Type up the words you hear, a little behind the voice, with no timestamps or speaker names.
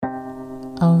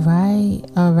All right.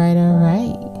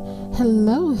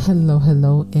 Hello,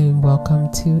 and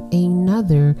welcome to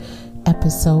another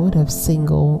episode of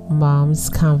Single Moms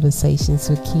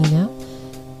Conversations with Kina.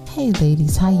 Hey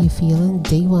ladies, how you feeling?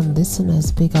 Day one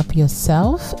listeners, big up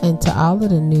yourself. And to all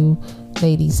of the new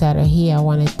ladies that are here, I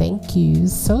want to thank you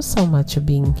so much for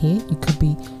being here. You could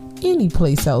be any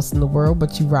place else in the world,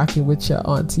 but you rocking with your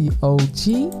auntie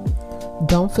OG.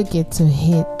 Don't forget to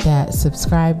hit that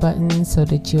subscribe button so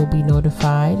that you'll be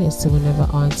notified as to whenever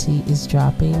auntie is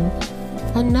dropping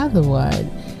another one.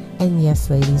 And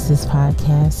yes, ladies, this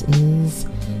podcast is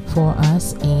for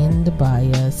us and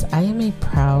by us. I am a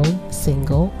proud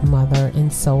single mother,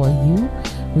 and so are you.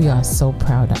 We are so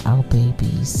proud of our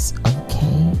babies.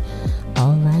 Okay.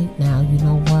 All right. Now, you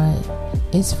know what?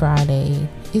 It's Friday.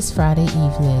 It's Friday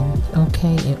evening.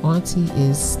 Okay. And auntie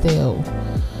is still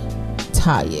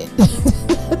tired.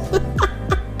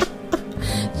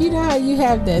 You know how you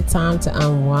have that time to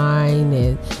unwind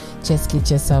and just get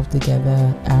yourself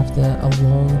together after a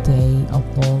long day, a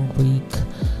long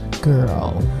week.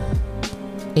 Girl,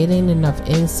 it ain't enough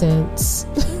incense.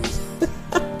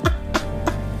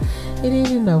 It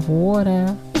ain't enough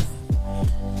water.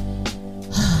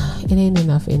 It ain't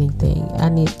enough anything. I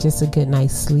need just a good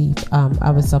night's sleep. I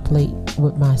was up late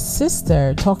with my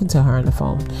sister, talking to her on the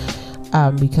phone,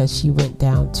 because she went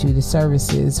down to the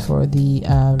services for the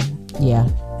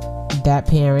that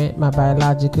parent, my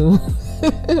biological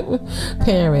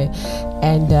parent.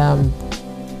 And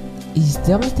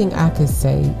the only thing I could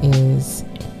say is,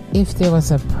 if there was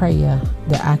a prayer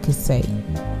that I could say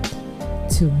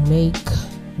to make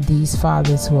these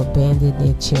fathers who abandon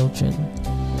their children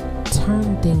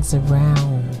turn things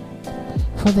around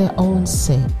for their own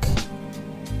sake,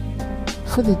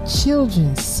 for the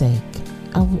children's sake,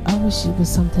 I wish it was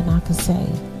something I could say,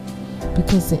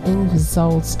 because the end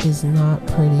results is not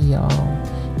pretty, y'all.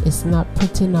 It's not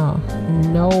pretty, no.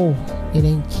 No, it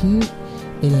ain't cute,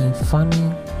 it ain't funny,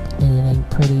 and it ain't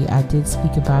pretty. I did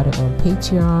speak about it on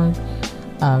Patreon,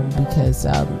 because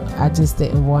I just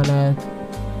didn't want to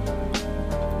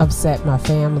upset my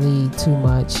family too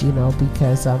much,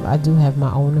 because I do have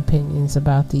my own opinions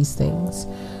about these things.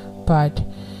 But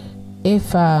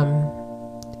if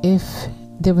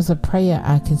there was a prayer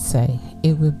I could say,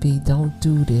 it would be, don't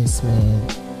do this, man.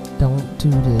 Don't do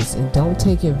this. And don't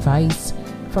take advice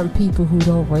from people who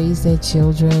don't raise their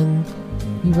children.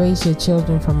 You raise your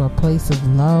children from a place of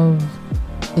love.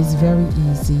 It's very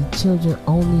easy. Children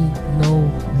only know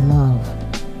love.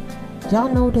 Y'all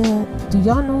know that? Do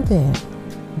y'all know that?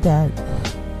 That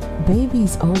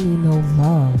babies only know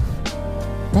love.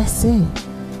 That's it.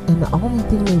 And the only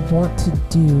thing they want to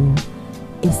do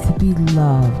is to be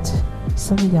loved.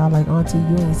 Some of y'all like, auntie,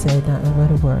 you ain't said nothing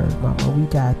but a word. Mama, we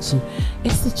got you.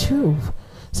 It's the truth.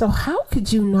 So how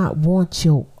could you not want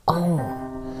your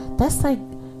own? That's like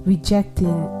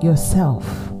rejecting yourself.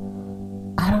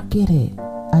 I don't get it.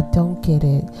 I don't get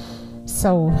it.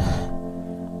 So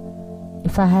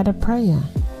if I had a prayer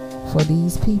for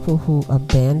these people who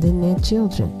abandon their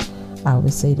children, I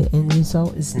would say the end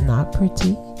result is not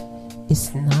pretty.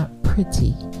 It's not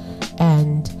pretty.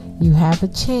 And you have a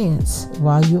chance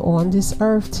while you're on this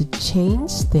earth to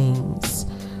change things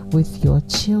with your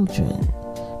children,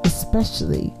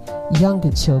 especially younger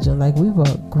children. Like, we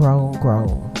were grown.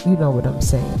 You know what I'm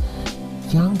saying?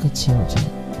 Younger children.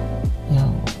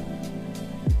 Yo,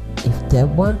 if that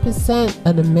 1%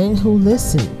 of the men who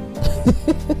listen,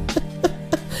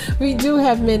 we do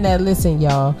have men that listen,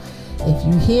 y'all. If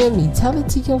you hear me, tell it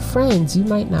to your friends. You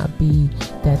might not be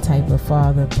that type of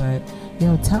father, but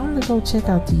tell them to go check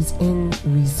out these end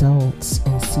results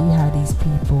and see how these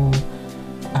people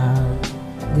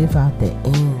live out the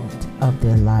end of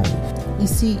their life. You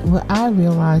see, what I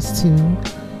realized too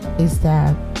is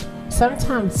that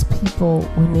sometimes people,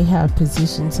 when they have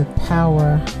positions of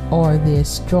power or they're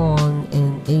strong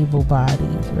and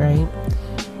able-bodied, right,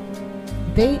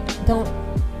 they don't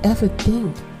ever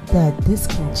think that this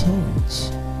can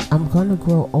change. I'm gonna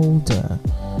grow older.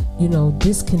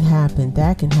 This can happen,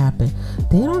 that can happen.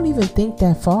 They don't even think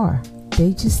that far.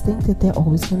 They just think that they're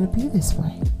always going to be this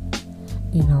way.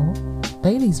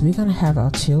 Ladies, we're going to have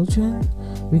our children.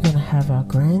 We're going to have our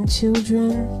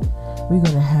grandchildren. We're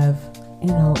going to have,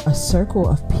 a circle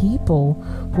of people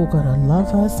who are going to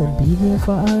love us and be there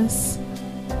for us.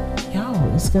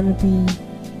 It's going to be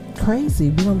crazy.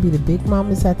 We're going to be the big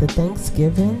mamas at the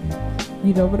Thanksgiving.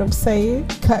 You know what I'm saying?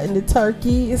 Cutting the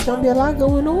turkey. It's going to be a lot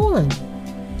going on.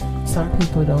 Some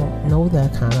people don't know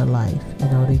that kind of life.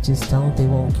 They just don't. They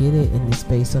won't get it, and it's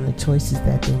based on the choices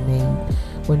that they made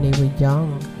when they were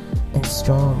young. and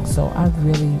strong. So I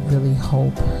really, really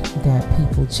hope that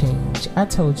people change. I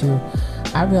told you,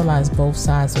 I realized both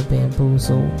sides were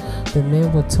bamboozled. The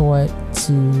men were taught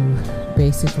to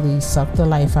basically suck the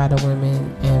life out of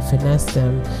women and finesse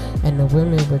them, and the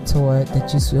women were taught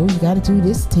that you got to do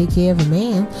this to take care of a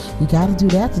man, you got to do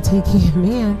that to take care of a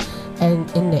man, and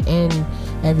in the end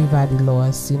everybody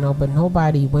lost, but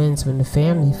nobody wins when the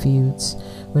family feuds.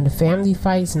 When the family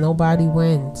fights, nobody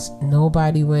wins.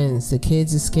 The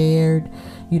kids are scared.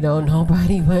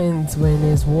 Nobody wins when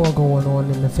there's war going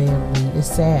on in the family. It's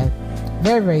sad,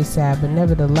 very, very sad, but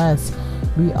nevertheless,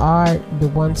 we are the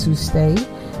ones who stay,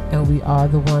 and we are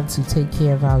the ones who take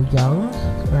care of our young,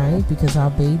 right? Because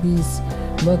our babies,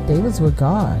 look, they was with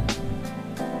God,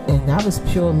 and that was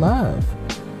pure love,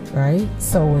 right?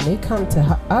 So when they come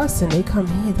to us and they come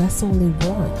here, that's all they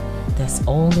want. That's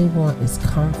all they want is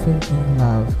comfort and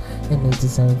love, and they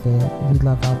deserve it. We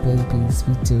love our babies,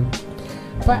 we do.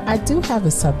 But I do have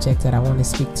a subject that I want to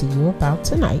speak to you about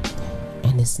tonight,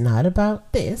 and it's not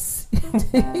about this,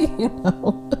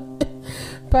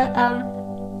 But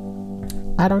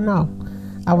I don't know.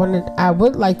 I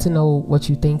would like to know what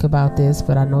you think about this,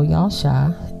 but I know y'all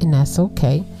shy, and that's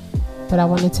okay. But I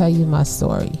want to tell you my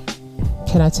story.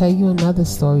 Can I tell you another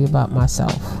story about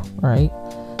myself, right?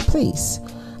 Please.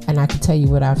 And I can tell you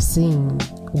what I've seen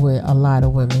with a lot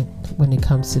of women when it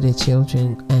comes to their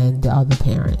children and the other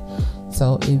parent.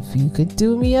 So if you could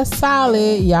do me a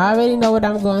solid, y'all already know what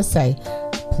I'm going to say.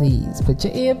 Please put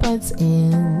your earbuds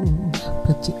in.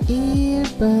 Put your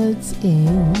earbuds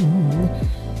in.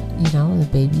 The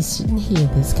babies shouldn't hear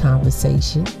this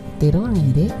conversation. They don't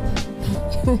need it.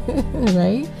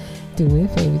 Right? Do me a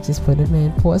favor, just put them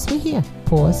in. Pause me here.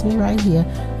 Pause me right here.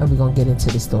 And we're going to get into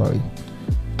the story.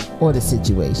 Or the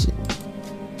situation.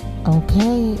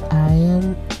 Okay, I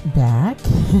am back.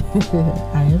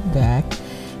 I am back.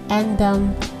 And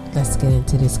let's get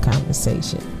into this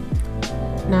conversation.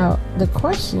 Now, the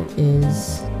question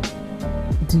is,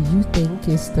 do you think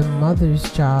it's the mother's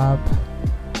job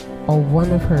or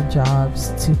one of her jobs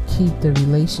to keep the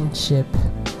relationship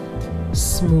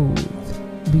smooth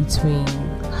between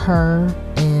her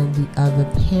and the other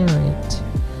parent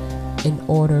in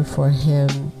order for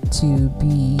him to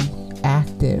be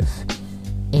active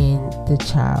in the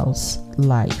child's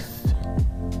life,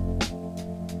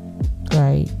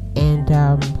 right? And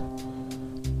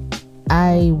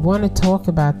I want to talk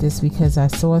about this because I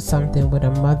saw something with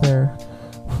a mother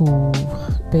who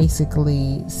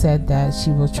basically said that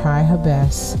she will try her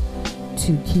best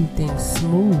to keep things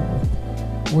smooth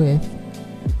with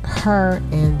her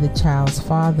and the child's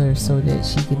father so that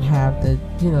she can have the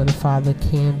father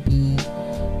can be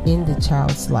in the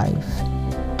child's life.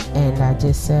 And I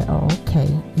just said, oh, okay.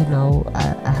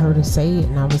 I heard her say it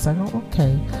and I was like, oh,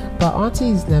 okay. But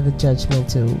Auntie's never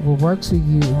judgmental. What works with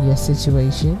you in your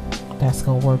situation, that's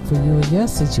going to work for you in your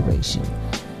situation.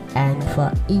 And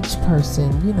for each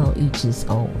person, each his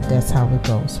own. That's how it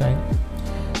goes, right?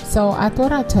 So I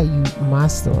thought I'd tell you my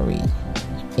story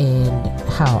and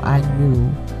how I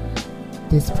knew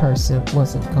this person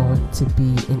wasn't going to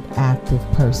be an active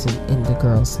person in the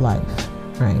girl's life,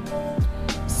 right?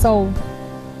 So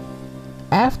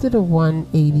after the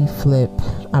 180 flip,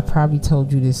 I probably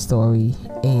told you this story,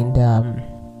 and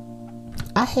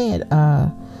I had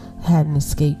an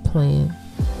escape plan,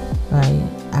 right?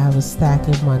 I was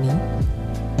stacking money,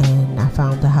 and I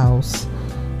found a house,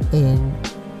 and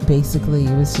basically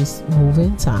it was just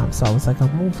move-in time. So I was like,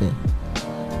 I'm moving,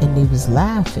 and they was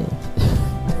laughing.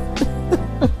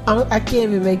 I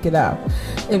can't even make it up.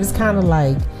 It was kind of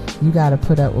like, you got to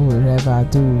put up with whatever I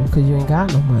do because you ain't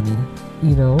got no money,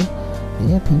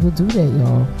 Yeah, people do that,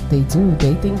 y'all. They do.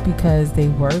 They think because they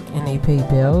work and they pay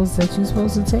bills that you're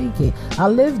supposed to take it. I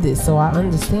lived it, so I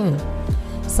understand.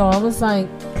 So I was like,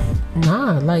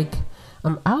 nah, like,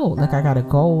 I'm out. Like, I got to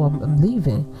go. I'm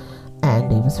leaving.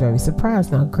 And they was very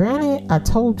surprised. Now, granted, I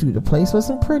told you the place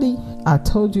wasn't pretty. I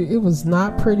told you it was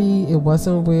not pretty. It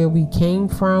wasn't where we came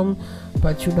from.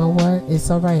 But you know what? It's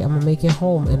all right. I'm going to make it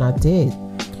home. And I did.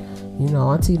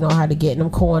 Auntie know how to get in them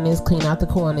corners, clean out the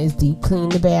corners, deep clean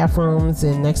the bathrooms.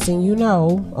 And next thing you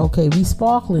know, okay, we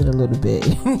sparkling a little bit.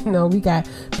 We got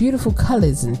beautiful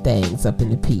colors and things up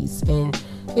in the piece. And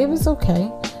it was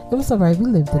okay. It was all right. We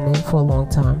lived in it for a long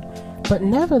time. But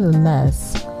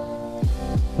nevertheless,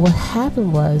 what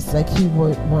happened was, like, he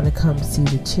would want to come see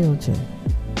the children.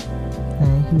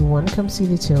 Okay? He would want to come see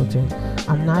the children.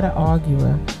 I'm not an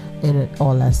arguer and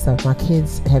all that stuff. My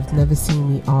kids have never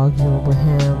seen me arguing with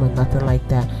him or nothing like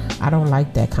that. I don't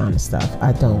like that kind of stuff.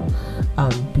 I don't.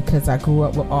 Because I grew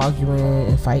up with arguing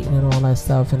and fighting and all that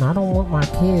stuff, and I don't want my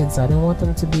kids, I didn't want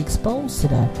them to be exposed to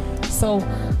that. So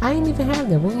I didn't even have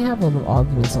that. We didn't have all the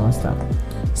arguments and stuff.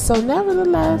 So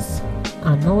nevertheless,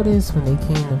 I noticed when they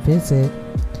came to visit,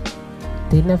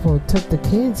 they never took the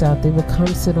kids out. They would come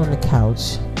sit on the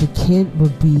couch. The kid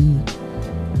would be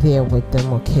there with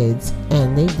them, or kids,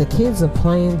 and the kids are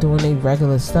playing, doing their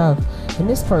regular stuff, and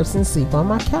this person sleep on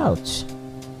my couch.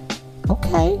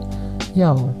 Okay,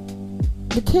 yo,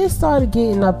 the kids started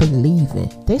getting up and leaving.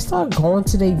 They started going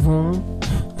to their room.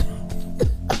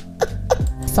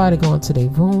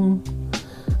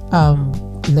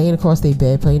 Laying across their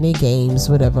bed, playing their games,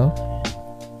 whatever.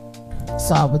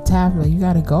 So I would tap them, you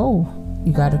gotta go.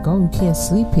 You can't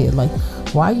sleep here. Like,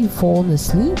 why are you falling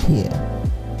asleep here?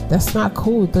 That's not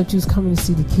cool. Thought you was coming to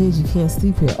see the kids. You can't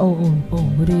sleep here. Oh,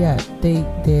 where they at?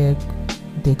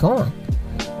 They're gone.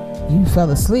 You fell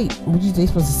asleep. They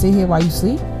supposed to sit here while you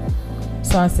sleep?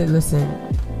 So I said, listen,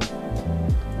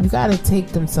 you gotta take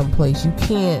them someplace. You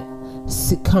can't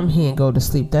come here and go to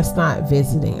sleep. That's not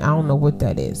visiting. I don't know what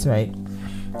that is, right?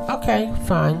 Okay,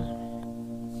 fine.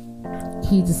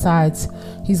 He decides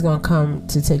he's gonna come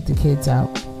to take the kids out.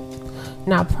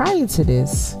 Now, prior to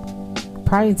this,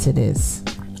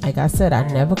 like I said, I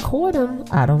never caught him.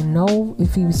 I don't know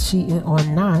if he was cheating or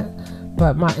not,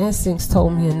 but my instincts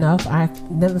told me enough. I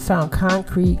never found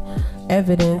concrete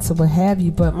evidence or what have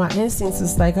you, but my instincts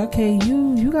was like, okay,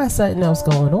 you got something else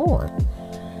going on.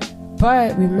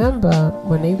 But remember,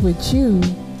 when they with you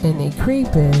and they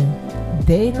creeping,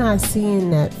 they not seeing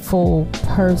that full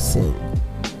person.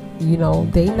 You know,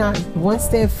 once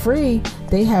they're free,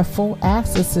 they have full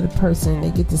access to the person. They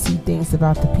get to see things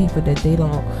about the people that they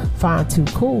don't find too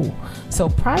cool. So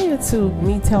prior to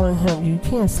me telling him, you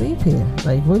can't sleep here,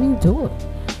 like, what are you doing?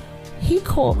 He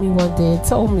called me one day and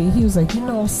told me, he was like,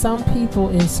 some people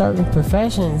in certain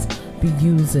professions be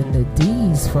using the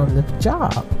D's from the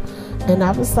job. And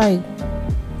I was like,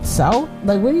 so?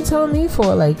 Like, what are you telling me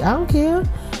for? Like, I don't care.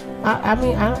 I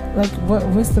mean,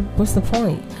 what's the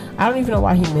point? I don't even know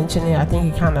why he mentioned it. I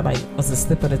think he kind of like was a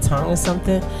slip of the tongue or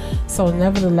something. So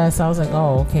nevertheless, I was like,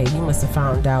 oh, okay, you must have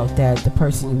found out that the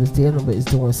person you was dealing with is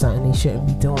doing something they shouldn't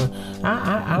be doing.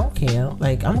 I don't care.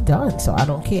 Like, I'm done, so I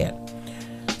don't care.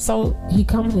 So he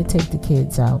coming to take the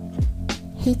kids out.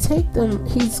 He's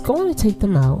going to take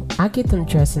them out. I get them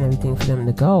dressed and everything for them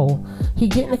to go. He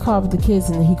get in the car with the kids,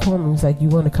 and then he called me. He was like, you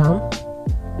want to come?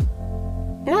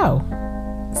 No.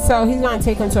 So he's going to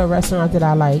take them to a restaurant that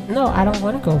I like. No, I don't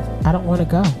want to go. I don't want to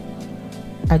go.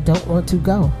 I don't want to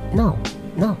go. No.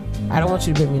 I don't want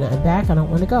you to bring me nothing back. I don't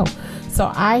want to go.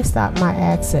 So I stopped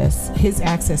his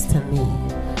access to me.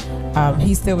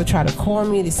 He still would try to call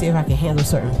me to see if I can handle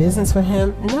certain business for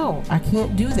him. No, I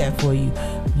can't do that for you.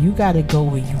 You got to go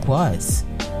where you was.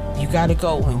 You got to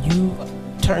go when you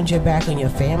turned your back on your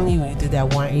family, when you did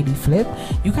that 180 flip.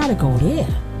 You got to go there.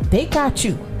 They got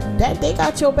you. They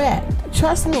got your back.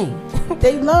 Trust me.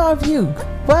 They love you.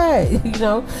 But,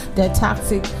 that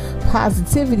toxic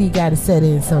positivity got to set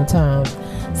in sometimes.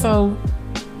 So,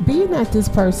 being that this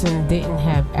person didn't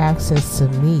have access to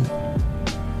me,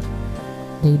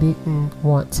 they didn't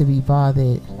want to be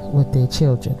bothered with their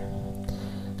children.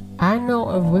 I know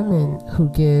of women who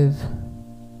give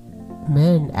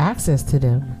men access to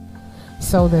them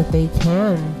so that they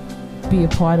can be a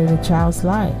part of the child's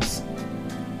lives.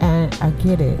 And I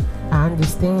get it. I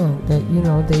understand that,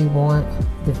 they want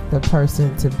the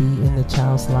person to be in the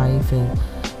child's life, and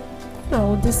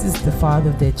this is the father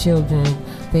of their children.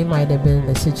 They might have been in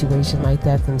a situation like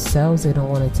that themselves. They don't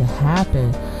want it to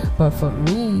happen. But for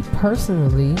me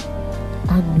personally,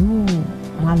 I knew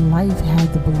my life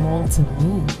had to belong to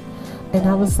me. And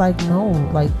I was like, no,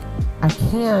 like, I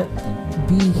can't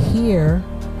be here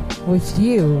with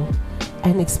you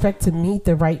and expect to meet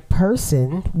the right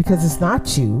person because it's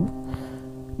not you.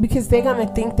 Because they're going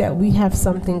to think that we have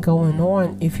something going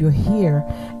on if you're here.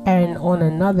 And on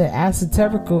another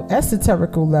esoterical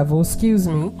level,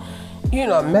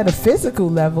 metaphysical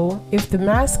level, if the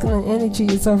masculine energy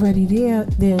is already there,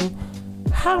 then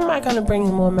how am I going to bring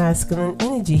in more masculine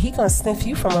energy? He going to sniff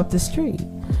you from up the street.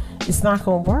 It's not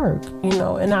going to work,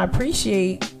 and I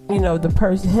appreciate, the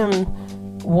person, him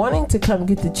wanting to come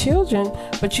get the children,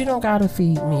 but you don't got to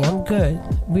feed me. I'm good.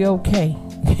 We're okay.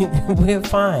 We're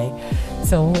fine.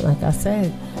 So, like I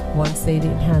said, once they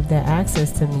didn't have that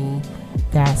access to me,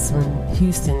 that's when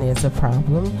Houston is a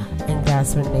problem, and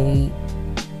that's when they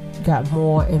got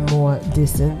more and more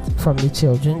distant from the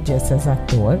children, just as I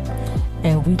thought,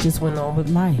 and we just went on with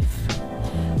life.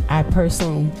 I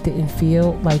personally didn't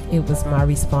feel like it was my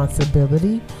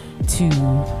responsibility to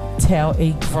tell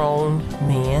a grown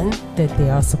man that they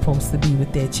are supposed to be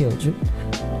with their children.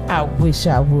 I wish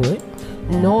I would.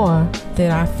 Nor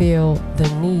that I feel the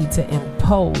need to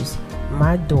impose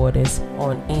my daughters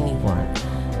on anyone.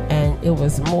 And it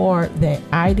was more that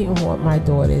I didn't want my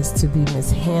daughters to be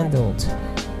mishandled,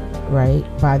 right,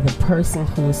 by the person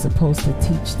who is supposed to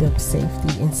teach them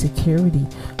safety and security,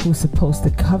 who's supposed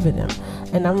to cover them.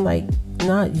 And I'm like,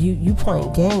 not you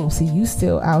playing games. See, you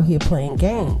still out here playing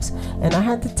games. And I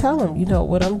had to tell them,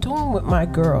 what I'm doing with my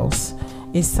girls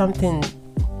is something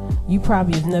you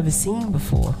probably have never seen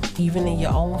before, even in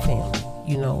your own family.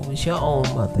 It's your own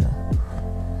mother.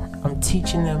 I'm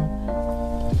teaching them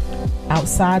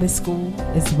outside of school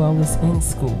as well as in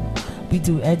school. We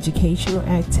do educational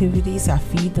activities. I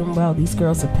feed them well. These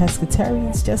girls are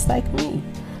pescatarians just like me.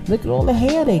 Look at all the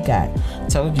hair they got.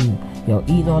 Told you,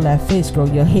 eating all that fish, girl,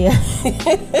 your hair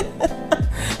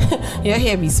your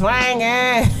hair be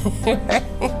swinging.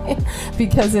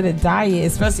 Because of the diet,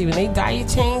 especially when they diet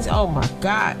change. Oh my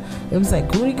God, it was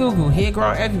like goody goo goo, hair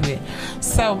growing everywhere.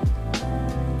 So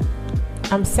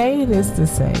I'm saying this to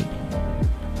say,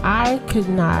 I could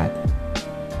not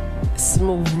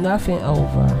smooth nothing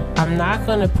over. I'm not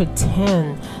going to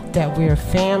pretend that we're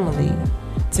family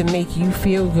to make you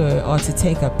feel good or to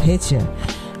take a picture.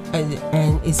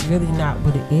 And it's really not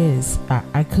what it is.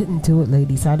 I couldn't do it,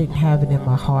 ladies. I didn't have it in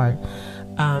my heart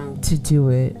to do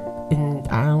it. And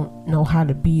I don't know how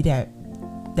to be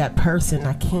that person.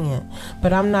 I can't.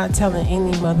 But I'm not telling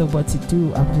any mother what to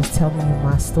do. I'm just telling you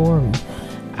my story.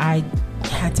 I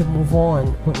had to move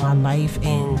on with my life,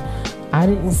 and I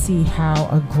didn't see how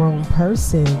a grown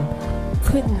person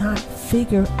could not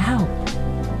figure out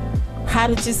how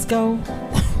to just go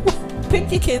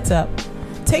pick your kids up,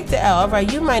 take the L. All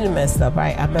right, you might have messed up.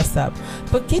 Right, I messed up,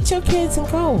 but get your kids and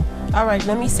go. All right,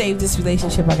 let me save this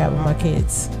relationship I got with my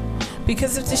kids.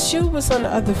 Because if the shoe was on the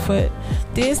other foot,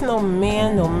 there's no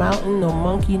man, no mountain, no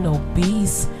monkey, no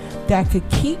beast that could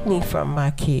keep me from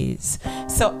my kids.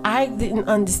 So I didn't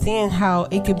understand how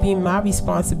it could be my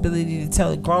responsibility to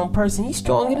tell a grown person, he's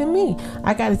stronger than me.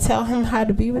 I got to tell him how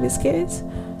to be with his kids.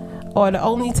 Or the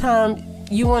only time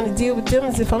you want to deal with them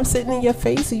is if I'm sitting in your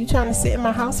face or you trying to sit in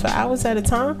my house for hours at a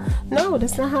time. No,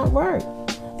 that's not how it works.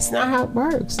 It's not how it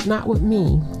works. Not with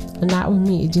me. Not with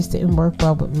me. It just didn't work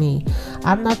well with me.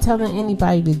 I'm not telling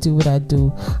anybody to do what I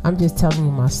do. I'm just telling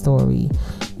you my story.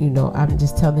 I'm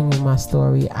just telling you my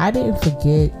story. I didn't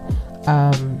forget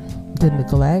the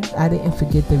neglect. I didn't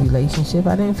forget the relationship.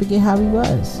 I didn't forget how he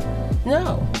was.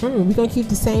 No. We're going to keep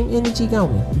the same energy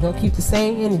going. We're going to keep the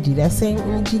same energy. That same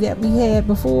energy that we had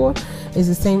before is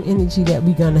the same energy that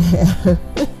we're going to have.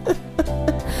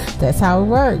 That's how it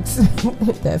works.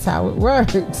 That's how it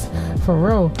works. For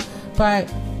real.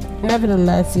 But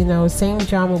nevertheless, same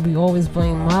drama. We always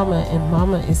blame mama, and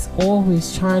mama is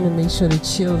always trying to make sure the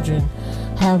children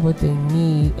have what they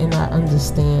need, and I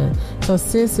understand. So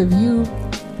sis, if you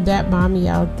that mommy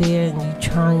out there and you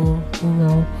trying,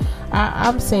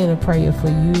 I'm saying a prayer for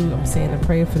you. I'm saying a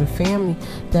prayer for the family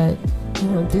that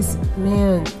this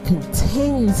man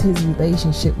continues his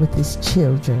relationship with his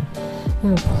children.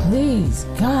 Please,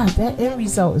 God, that end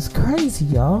result is crazy,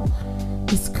 y'all.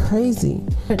 It's crazy.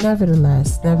 But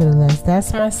nevertheless,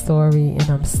 that's my story, and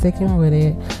I'm sticking with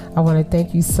it. I want to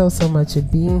thank you so much for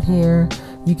being here.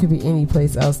 You could be any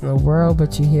place else in the world,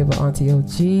 but you're here with Auntie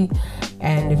OG.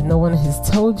 And if no one has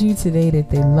told you today that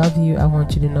they love you, I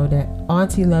want you to know that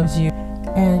Auntie loves you.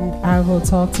 And I will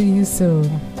talk to you soon.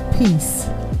 Peace.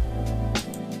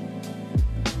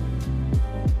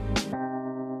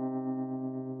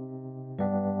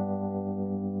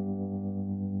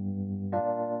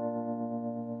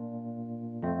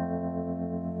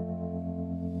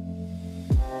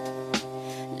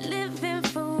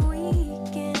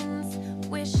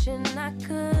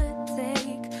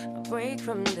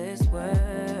 From this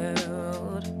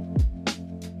world,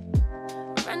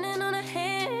 running on a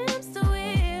hamster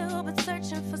wheel, but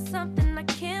searching for something I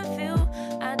can't feel.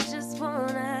 I just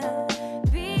wanna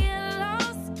be a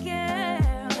lost girl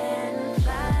and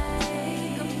fly.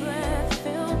 Take a breath,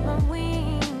 feel my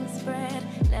wings spread,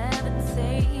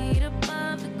 levitate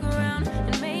above the ground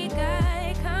and make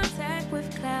eye contact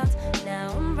with clouds. Now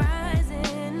I'm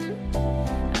rising,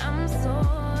 I'm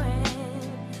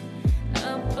soaring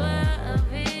above.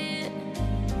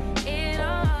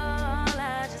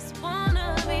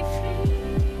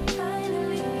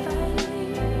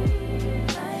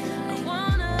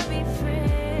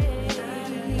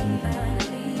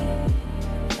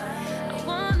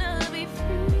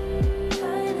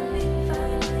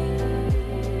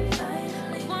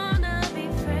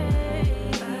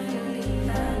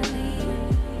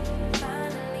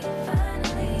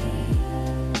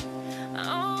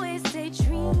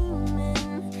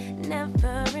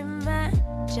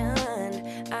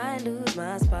 lose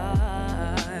my spark.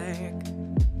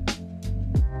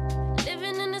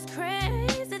 Living in this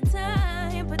crazy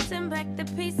time, putting back the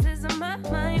pieces of my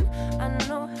mind. I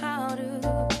know how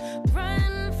to